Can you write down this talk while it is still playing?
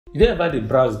You don't ever dey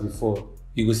browse before,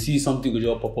 you go see something go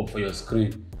just pop up for your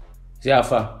screen. Say how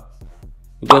far?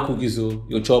 You get cookies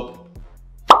you chop.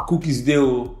 Cookies dey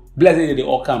be like say they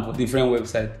all come for different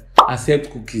websites.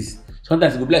 Accept cookies.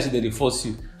 Sometimes it go be like say they force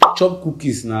you. Chop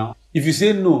cookies now. If you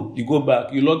say no, you go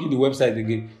back, you log in the website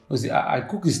again. You say,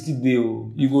 cookies still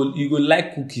dey You go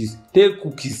like cookies. Take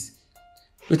cookies.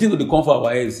 Wetin go dey come for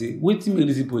our head say, wetin make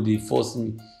these people dey force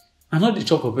me? I no dey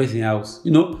chop for person house.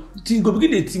 You go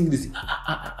begin dey think this.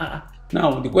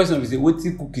 Now the question is say,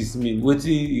 wetin cookies mean? Wetin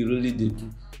e really dey do?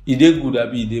 E dey good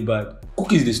abi e dey bad?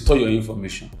 Cookies dey store your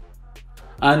information,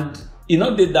 and e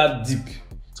no dey that deep.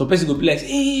 Some person go be like,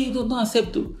 hey, don't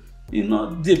accept o. E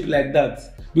not deep like that.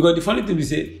 Because the funny thing be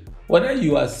say, whether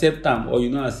you accept am or you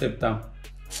no accept am,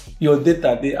 your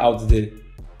data dey out there.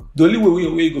 The only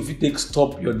way you go fit take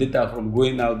stop your data from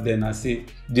going out there na say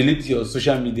delete your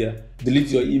social media, delete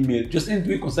your email, just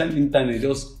anything wey concern internet,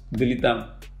 just delete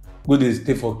am. Go dey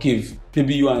stay for cave.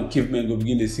 Maybe you and cavemen go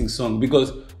begin dey sing song,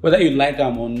 because whether you like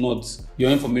am or not, your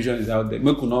information is out there.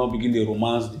 Make una begin dey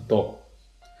romance the talk.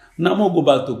 Now more go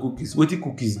back to cookies. Wetin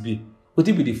cookies be?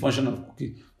 Wetin be the function of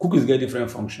cookies? Cookies get different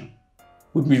function.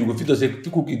 Which means you go fit to say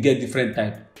cookies get different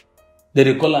type.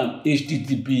 They call them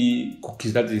HTTP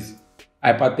cookies, that is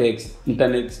hypertext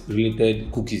internet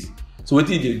related cookies. So what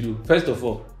did they do? First of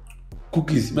all,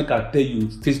 cookies make I tell you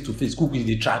face to face, cookies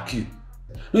they track you.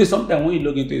 Sometimes when you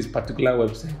log into this particular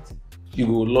website, you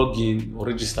go log in or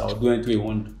register or do anything you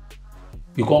want.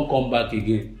 You can't come back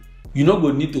again. You no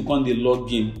go need to come dey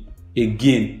log in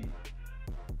again.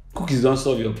 Cookies don't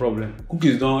solve your problem.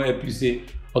 Cookies don't help you say,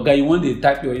 okay, you want to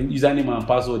type your username and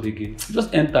password again.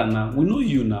 Just enter now. We know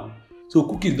you now. So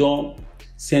cookies don't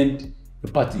send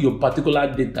your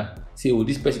particular data. Say, oh,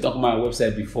 this person talk about my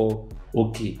website before.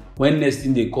 Okay. When next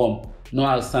thing they come, no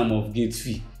ask time of gate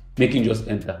fee. Making just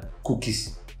enter.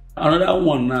 Cookies. Another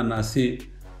one now say,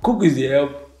 cookies they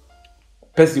help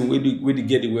person where they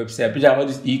get the website. Picture all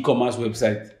this e-commerce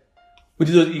website. What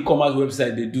is those e-commerce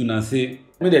website they do now? Say,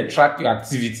 when they track your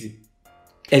activity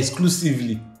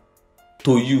exclusively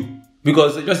to you.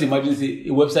 Because just imagine say a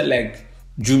website like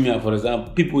Jumia, for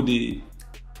example, people they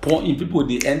pour in, people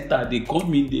they enter, they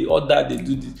come in, they order, they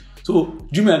do this. So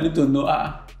Jumia need to know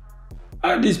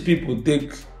how these people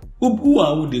take who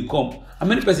and who they come. How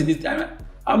many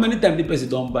times the person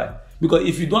don't buy? Because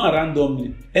if you don't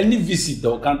randomly, any visit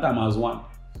they'll count them as one.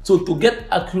 So to get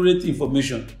accurate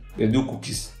information, they do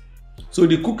cookies. So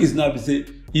the cookies now be say,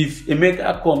 if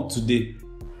Emeka come today,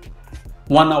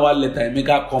 1 hour later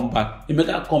Emeka come back,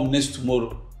 Emeka come next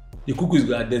tomorrow, the cookies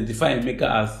will identify Emeka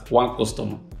as one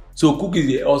customer. So cookies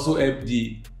they also help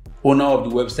the owner of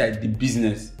the website, the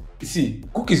business. You see,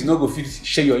 cookies no go fit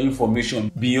share your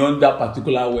information beyond that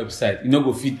particular website. You no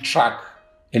go fit track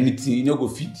anything. You no go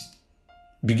fit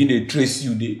begin to trace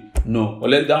you. No.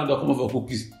 Unless that don't come for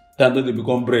cookies, then they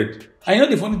become bread. I know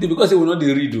the funny thing, because they will not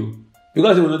they read though.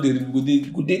 Because they will not they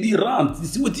read, they rant. They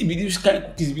see what be this kind of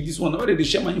cookies be this one. Why they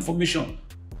share my information?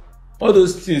 All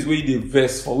those things where they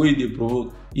verse for, where they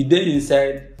provoke, it then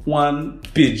inside one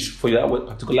page for your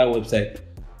particular website.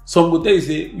 Some go tell you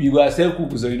say you go accept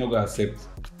cookies or you not go accept.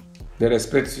 They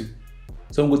respect you.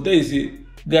 Some go tell you say,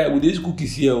 guy, with these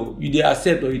cookies here, you they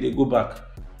accept or you they go back.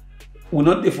 We're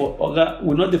not there for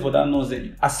that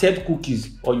nonsense. Accept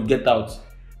cookies or you get out.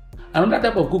 Another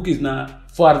type of cookies now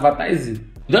for advertising.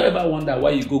 You don't ever wonder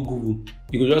why you go Google.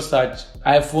 You go just search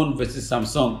iPhone versus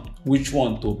Samsung, which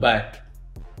one to buy.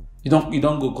 You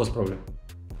don't go cause problem.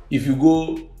 If you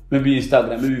go maybe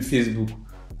Instagram, maybe Facebook,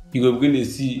 you go begin to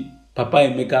see Papa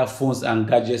Emeka phones and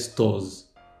gadget stores.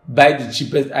 Buy the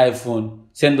cheapest iPhone,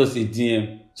 send us a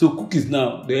DM. So cookies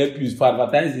now, they help you for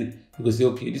advertising. You go say,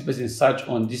 okay, this person search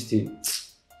on this thing.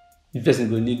 This person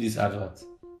go need this advert.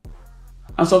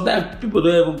 And sometimes people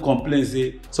don't even complain,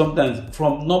 say, sometimes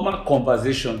from normal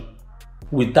conversation,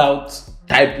 without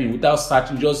typing, without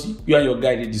searching, just you and your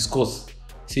guy, they discuss.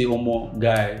 Say, Omo,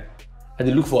 guy, I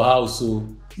dey look for house, so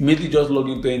immediately just log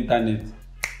into internet.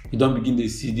 You don't begin to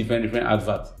see different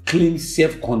adverts. Clean,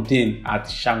 self-contained at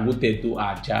Shangote to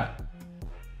Aja.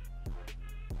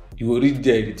 You will read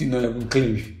there, the thing not even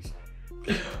clean.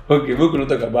 Okay, we're going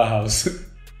to talk about house.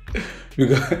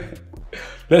 Because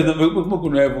we're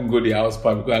not even go the house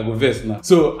part, because I go first now.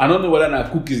 So I don't know whether na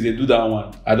cookies they do that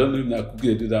one. I don't know if na cookies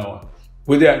they do that one.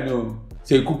 Whether I know,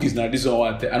 say cookies na this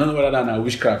one. I don't know whether that na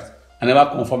witchcraft. I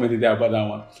never confirm anything about that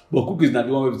one. But cookies na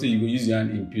the one where you say you go use your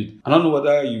hand impute. I don't know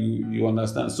whether you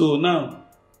understand. So now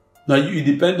it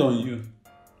depends on you.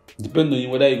 Depend on you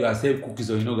whether you go accept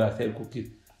cookies or you not go accept cookies.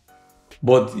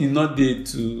 But it's not there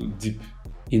too deep.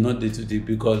 It's not there too deep,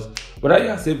 because whether you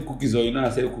accept cookies or you not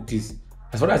accept cookies,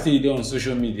 as far as I say you're on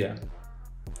social media,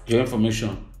 your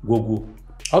information go.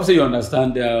 I hope say you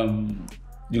understand.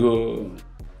 You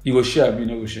go share, but you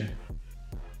no go share.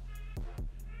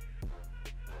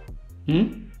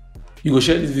 You go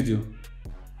share this video.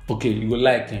 Okay, you go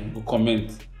like and you go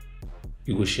comment.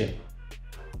 You go share.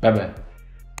 Bye bye.